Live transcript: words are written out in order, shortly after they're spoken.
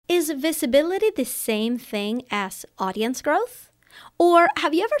Is visibility the same thing as audience growth? Or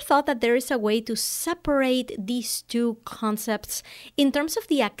have you ever thought that there is a way to separate these two concepts in terms of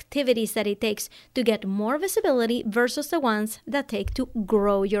the activities that it takes to get more visibility versus the ones that take to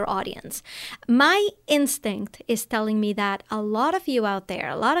grow your audience? My instinct is telling me that a lot of you out there,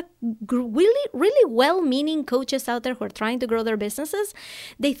 a lot of really well-meaning coaches out there who are trying to grow their businesses,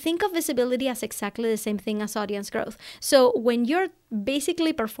 they think of visibility as exactly the same thing as audience growth. So when you're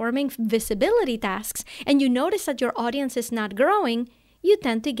basically performing visibility tasks and you notice that your audience is not growing, you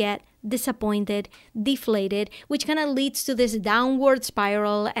tend to get disappointed, deflated, which kind of leads to this downward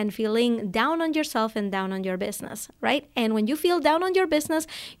spiral and feeling down on yourself and down on your business, right? And when you feel down on your business,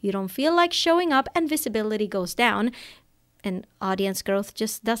 you don't feel like showing up and visibility goes down. And audience growth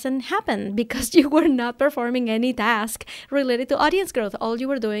just doesn't happen because you were not performing any task related to audience growth. All you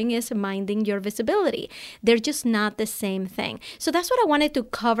were doing is minding your visibility. They're just not the same thing. So that's what I wanted to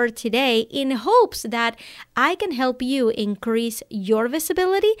cover today in hopes that I can help you increase your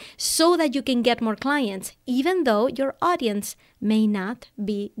visibility so that you can get more clients, even though your audience may not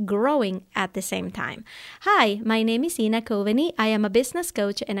be growing at the same time. Hi, my name is Ina Coveney. I am a business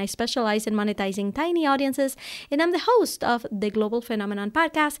coach and I specialize in monetizing tiny audiences. And I'm the host of the Global Phenomenon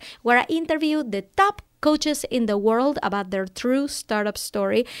podcast, where I interview the top coaches in the world about their true startup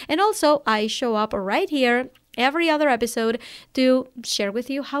story. And also I show up right here every other episode to share with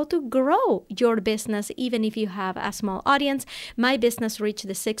you how to grow your business, even if you have a small audience. My business reached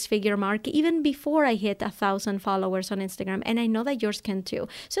the 6-figure mark even before I hit 1,000 followers on Instagram, and I know that yours can too.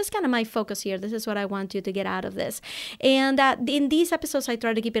 So it's kind of my focus here. This is what I want you to get out of this. And in these episodes, I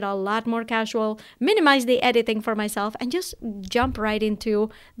try to keep it a lot more casual, minimize the editing for myself, and just jump right into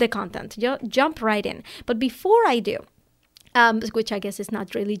the content. Jump right in. But before I do, which I guess is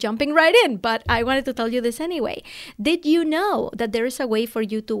not really jumping right in, but I wanted to tell you this anyway. Did you know that there is a way for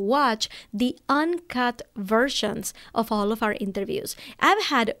you to watch the uncut versions of all of our interviews? I've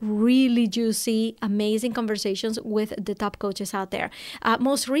had really juicy, amazing conversations with the top coaches out there.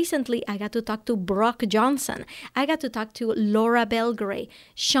 Most recently, I got to talk to Brock Johnson. I got to talk to Laura Belgray,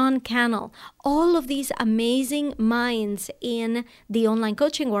 Sean Cannell, all of these amazing minds in the online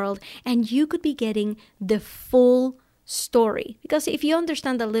coaching world, and you could be getting the full story. Because if you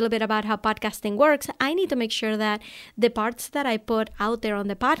understand a little bit about how podcasting works, I need to make sure that the parts that I put out there on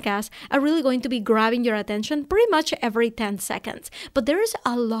the podcast are really going to be grabbing your attention pretty much every 10 seconds. But there's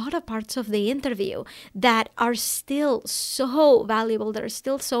a lot of parts of the interview that are still so valuable, that are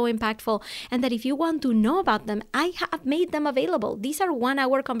still so impactful, and that if you want to know about them, I have made them available. These are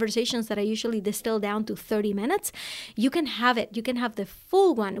 1-hour conversations that I usually distill down to 30 minutes. You can have it. You can have the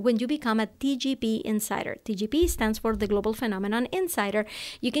full one when you become a TGP Insider. TGP stands for the Global Phenomenon Insider.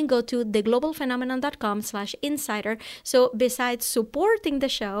 You can go to theglobalphenomenon.com/insider. So besides supporting the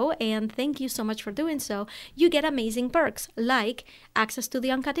show, and thank you so much for doing so, you get amazing perks like access to the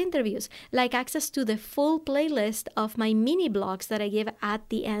uncut interviews, like access to the full playlist of my mini blogs that I give at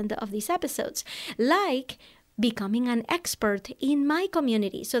the end of these episodes, like becoming an expert in my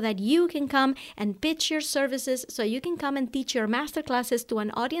community so that you can come and pitch your services, so you can come and teach your masterclasses to an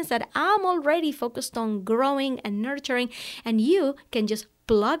audience that I'm already focused on growing and nurturing, and you can just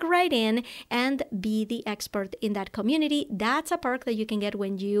plug right in and be the expert in that community. That's a perk that you can get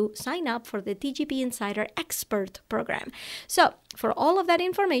when you sign up for the TGP Insider Expert Program. So for all of that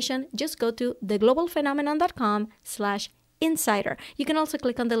information, just go to theglobalphenomenon.com/insider. You can also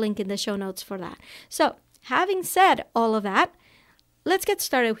click on the link in the show notes for that. So having said all of that, let's get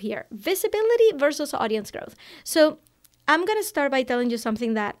started here. Visibility versus audience growth. So I'm going to start by telling you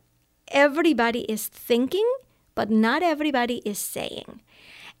something that everybody is thinking, but not everybody is saying.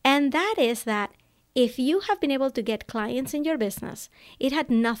 And that is that if you have been able to get clients in your business, it had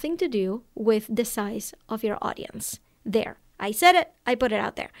nothing to do with the size of your audience. There, I said it, I put it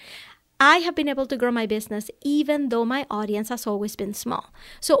out there. I have been able to grow my business even though my audience has always been small.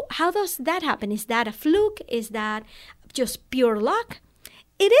 So how does that happen? Is that a fluke? Is that just pure luck?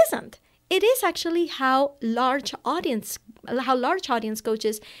 It isn't. It is actually how large audience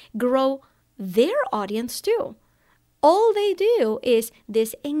coaches grow their audience too. All they do is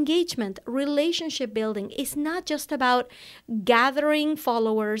this engagement, relationship building. It's not just about gathering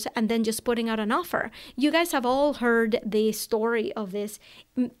followers and then just putting out an offer. You guys have all heard the story of this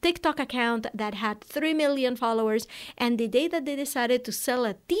TikTok account that had 3 million followers, and the day that they decided to sell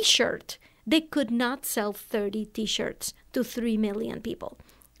a t-shirt, they could not sell 30 t-shirts to 3 million people,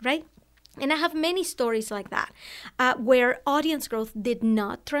 right? And I have many stories like that where audience growth did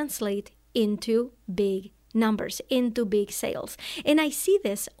not translate into big numbers, into big sales. And I see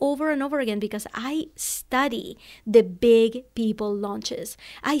this over and over again because I study the big people launches.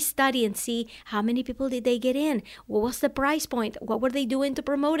 I study and see how many people did they get in? What was the price point? What were they doing to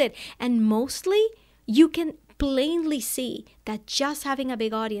promote it? And mostly you can plainly see that just having a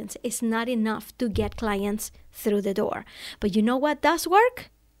big audience is not enough to get clients through the door. But you know what does work?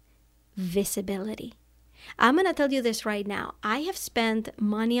 Visibility. I'm going to tell you this right now. I have spent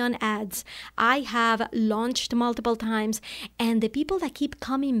money on ads. I have launched multiple times, and the people that keep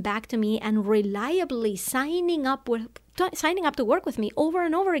coming back to me and reliably signing up to work with me over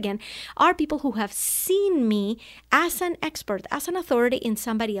and over again are people who have seen me as an expert, as an authority in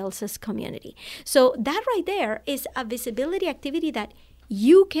somebody else's community. So that right there is a visibility activity that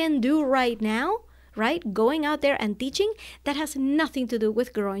you can do right now, right? Going out there and teaching, that has nothing to do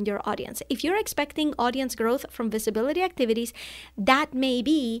with growing your audience. If you're expecting audience growth from visibility activities, that may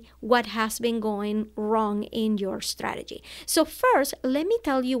be what has been going wrong in your strategy. So first, let me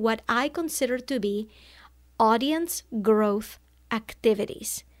tell you what I consider to be audience growth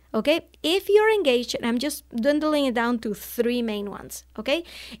activities. Okay, if you're engaged, and I'm just dwindling it down to 3 main ones. Okay,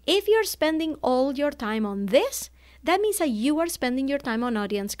 if you're spending all your time on this, that means that you are spending your time on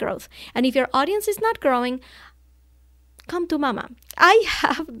audience growth. And if your audience is not growing, come to mama. I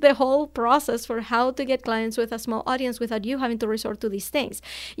have the whole process for how to get clients with a small audience without you having to resort to these things.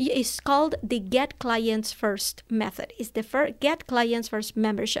 It's called the Get Clients First method. It's the Get Clients First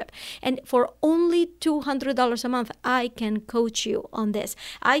membership. And for only $200 a month, I can coach you on this.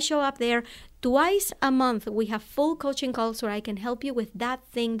 I show up there twice a month. We have full coaching calls where I can help you with that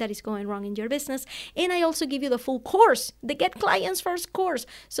thing that is going wrong in your business. And I also give you the full course, the Get Clients First course,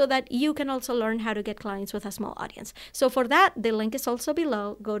 so that you can also learn how to get clients with a small audience. So for that, the link is also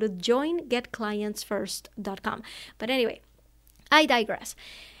below. Go to joingetclientsfirst.com. But anyway, I digress.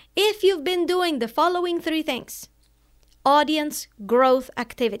 If you've been doing the following 3 things, audience growth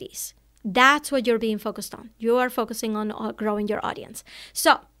activities, that's what you're being focused on. You are focusing on growing your audience.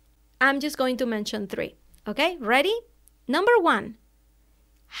 So I'm just going to mention 3. Okay, ready? Number 1,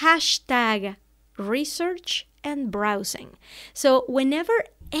 hashtag research and browsing. So whenever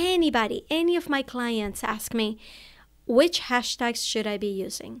any of my clients ask me, which hashtags should I be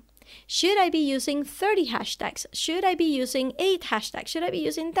using? Should I be using 30 hashtags? Should I be using 8 hashtags? Should I be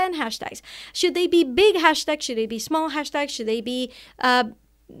using 10 hashtags? Should they be big hashtags? Should they be small hashtags? Should they be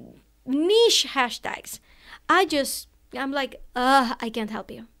niche hashtags? I'm like, I can't help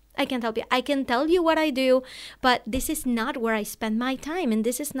you. I can tell you what I do, but this is not where I spend my time, and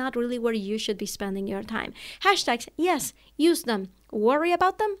this is not really where you should be spending your time. Hashtags, yes, use them. Worry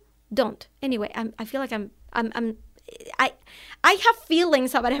about them? Don't. Anyway, I feel like I have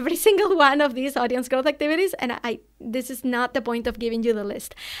feelings about every single one of these audience growth activities, and this is not the point of giving you the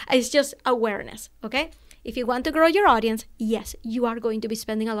list. It's just awareness, okay? If you want to grow your audience, yes, you are going to be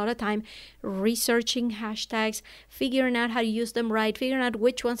spending a lot of time researching hashtags, figuring out how to use them right, figuring out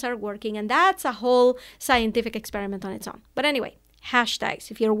which ones are working, and that's a whole scientific experiment on its own. But anyway,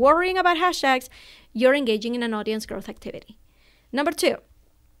 hashtags. If you're worrying about hashtags, you're engaging in an audience growth activity. Number 2,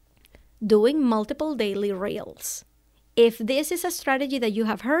 doing multiple daily reels. If this is a strategy that you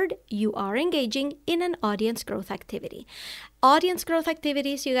have heard, you are engaging in an audience growth activity. Audience growth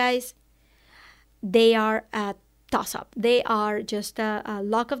activities, you guys, they are a toss-up. They are just a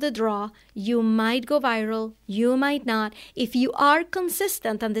luck of the draw. You might go viral, you might not. If you are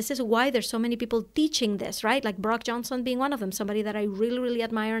consistent, and this is why there's so many people teaching this, right? Like Brock Johnson being one of them, somebody that I really, really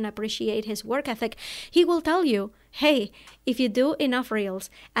admire and appreciate his work ethic. He will tell you, hey, if you do enough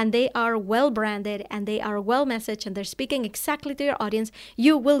reels and they are well branded and they are well messaged and they're speaking exactly to your audience,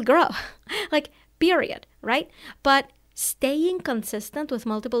 you will grow. Like, period, right? But staying consistent with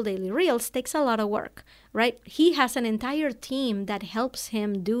multiple daily reels takes a lot of work, right? He has an entire team that helps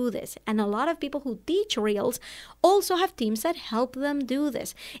him do this. And a lot of people who teach reels also have teams that help them do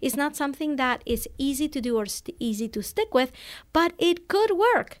this. It's not something that is easy to do or easy to stick with, but it could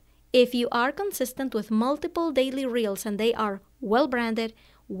work. If you are consistent with multiple daily reels and they are well branded,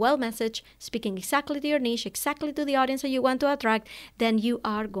 well messaged, speaking exactly to your niche, exactly to the audience that you want to attract, then you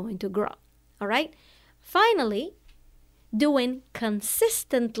are going to grow. All right? Finally, doing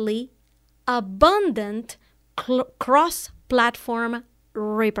consistently abundant cross-platform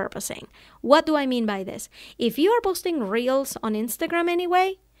repurposing. What do I mean by this? If you are posting reels on Instagram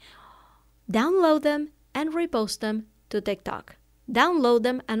anyway, download them and repost them to TikTok. Download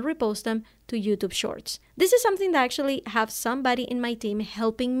them and repost them to YouTube Shorts. This is something that I actually have somebody in my team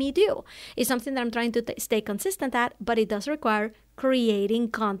helping me do. It's something that I'm trying to stay consistent at, but it does require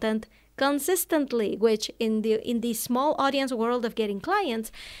creating content consistently, which in the small audience world of getting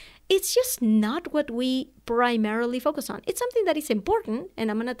clients, it's just not what we primarily focus on. It's something that is important,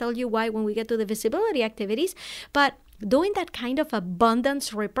 and I'm going to tell you why when we get to the visibility activities, but doing that kind of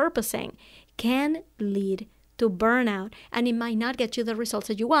abundance repurposing can lead to burnout, and it might not get you the results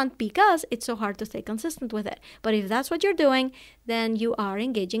that you want because it's so hard to stay consistent with it. But if that's what you're doing, then you are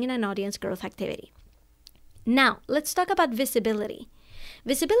engaging in an audience growth activity. Now, let's talk about visibility.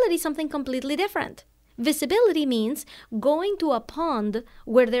 Visibility is something completely different. Visibility means going to a pond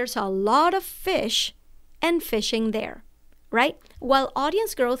where there's a lot of fish and fishing there, right? While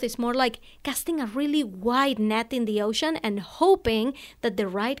audience growth is more like casting a really wide net in the ocean and hoping that the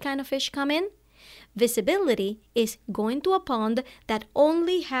right kind of fish come in, visibility is going to a pond that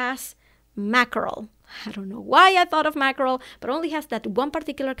only has mackerel. I don't know why I thought of mackerel, but only has that one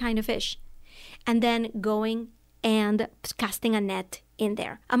particular kind of fish. And then going and casting a net in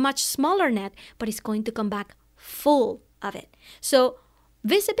there, a much smaller net, but it's going to come back full of it. So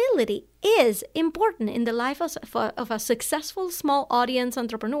visibility is important in the life of a successful small audience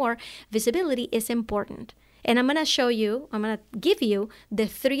entrepreneur. Visibility is important. And I'm going to give you the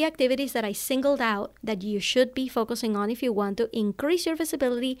 3 activities that I singled out that you should be focusing on if you want to increase your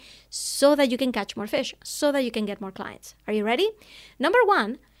visibility so that you can catch more fish, so that you can get more clients. Are you ready? Number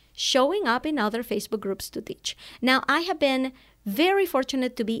 1, showing up in other Facebook groups to teach. Now, I have been very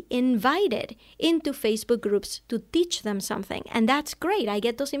fortunate to be invited into Facebook groups to teach them something. And that's great. I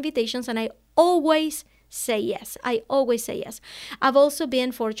get those invitations and I always say yes. I always say yes. I've also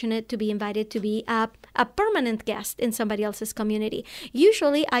been fortunate to be invited to be a permanent guest in somebody else's community.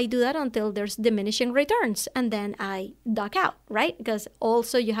 Usually I do that until there's diminishing returns and then I duck out, right? Because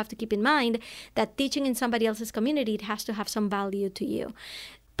also you have to keep in mind that teaching in somebody else's community, it has to have some value to you.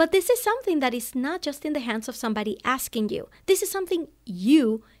 But this is something that is not just in the hands of somebody asking you. This is something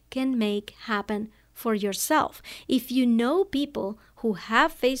you can make happen for yourself. If you know people who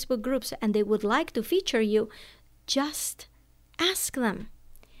have Facebook groups and they would like to feature you, just ask them.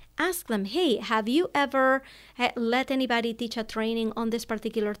 Ask them, hey, have you ever let anybody teach a training on this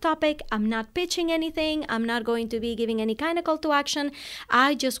particular topic? I'm not pitching anything. I'm not going to be giving any kind of call to action.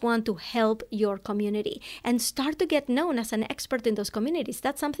 I just want to help your community and start to get known as an expert in those communities.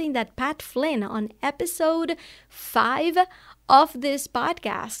 That's something that Pat Flynn on episode 5 of this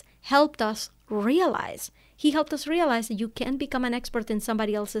podcast helped us realize. He helped us realize that you can become an expert in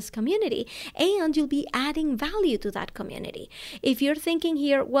somebody else's community and you'll be adding value to that community. If you're thinking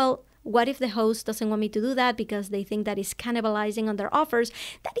here, well, what if the host doesn't want me to do that because they think that is cannibalizing on their offers?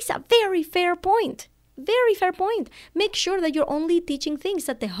 That is a very fair point. Very fair point. Make sure that you're only teaching things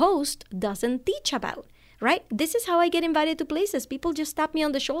that the host doesn't teach about. Right? This is how I get invited to places. People just tap me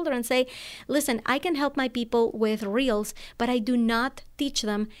on the shoulder and say, listen, I can help my people with Reels, but I do not teach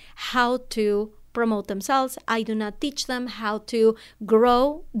them how to promote themselves. I do not teach them how to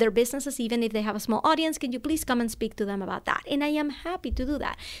grow their businesses, even if they have a small audience. Can you please come and speak to them about that? And I am happy to do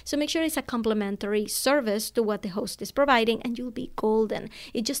that. So make sure it's a complimentary service to what the host is providing, and you'll be golden.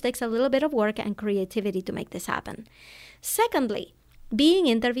 It just takes a little bit of work and creativity to make this happen. Secondly, being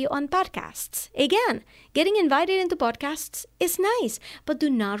interviewed on podcasts. Again, getting invited into podcasts is nice, but do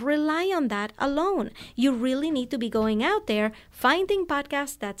not rely on that alone. You really need to be going out there, finding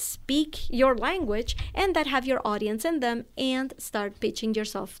podcasts that speak your language and that have your audience in them, and start pitching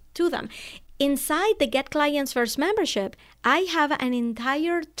yourself to them. Inside the Get Clients First membership, I have an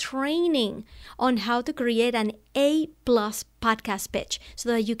entire training on how to create an A+ podcast pitch so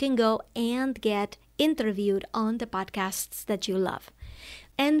that you can go and get interviewed on the podcasts that you love.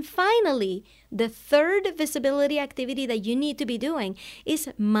 And finally, the third visibility activity that you need to be doing is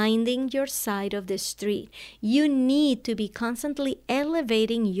minding your side of the street. You need to be constantly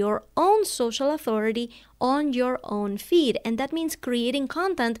elevating your own social authority on your own feed. And that means creating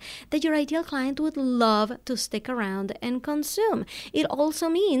content that your ideal client would love to stick around and consume. It also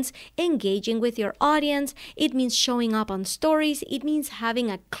means engaging with your audience. It means showing up on stories. It means having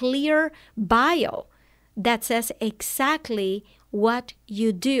a clear bio that says exactly what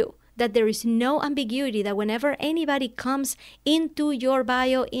you do, that there is no ambiguity, that whenever anybody comes into your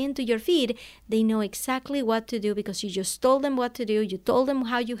bio, into your feed, they know exactly what to do because you just told them what to do, you told them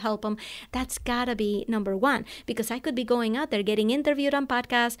how you help them. That's gotta be number one, because I could be going out there getting interviewed on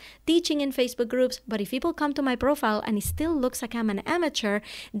podcasts, teaching in Facebook groups, but if people come to my profile and it still looks like I'm an amateur,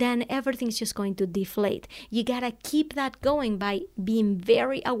 then everything's just going to deflate. You gotta keep that going by being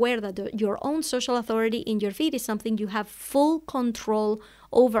very aware that your own social authority in your feed is something you have full control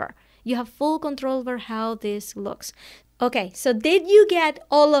over. You have full control over how this looks. Okay, so did you get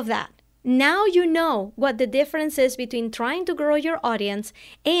all of that? Now you know what the difference is between trying to grow your audience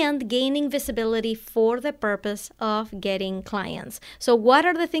and gaining visibility for the purpose of getting clients. So what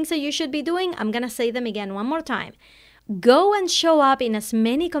are the things that you should be doing? I'm going to say them again one more time. Go and show up in as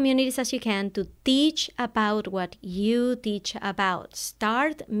many communities as you can to teach about what you teach about.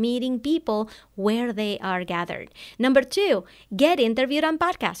 Start meeting people where they are gathered. Number 2, get interviewed on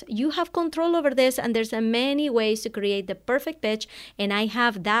podcasts. You have control over this, and there's many ways to create the perfect pitch, and I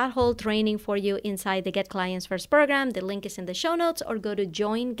have that whole training for you inside the Get Clients First program. The link is in the show notes, or go to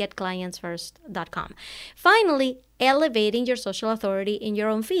joingetclientsfirst.com. Finally, elevating your social authority in your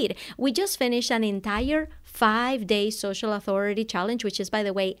own feed. We just finished an entire 5-day social authority challenge, which is, by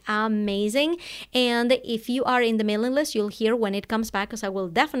the way, amazing. And if you are in the mailing list, you'll hear when it comes back, because I will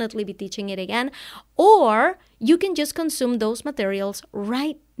definitely be teaching it again. Or you can just consume those materials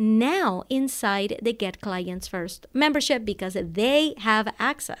right now inside the Get Clients First membership, because they have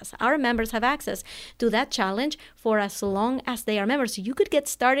access. Our members have access to that challenge for as long as they are members. So you could get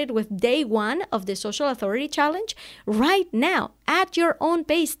started with day 1 of the Social Authority Challenge right now at your own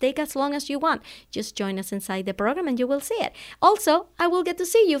pace. Take as long as you want. Just join us inside the program and you will see it. Also, I will get to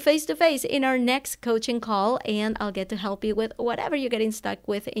see you face to face in our next coaching call, and I'll get to help you with whatever you're getting stuck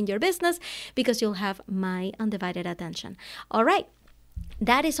with in your business, because you'll have my undivided attention. All right.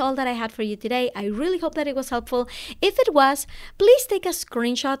 That is all that I had for you today. I really hope that it was helpful. If it was, please take a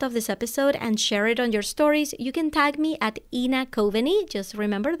screenshot of this episode and share it on your stories. You can tag me at Ina Coveney. Just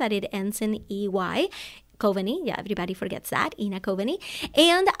remember that it ends in EY. Coveney, yeah, everybody forgets that, Ina Coveney.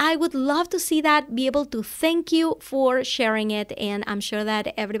 And I would love to see that, be able to thank you for sharing it. And I'm sure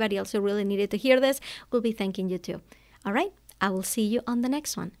that everybody else who really needed to hear this will be thanking you too. All right, I will see you on the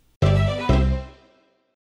next one.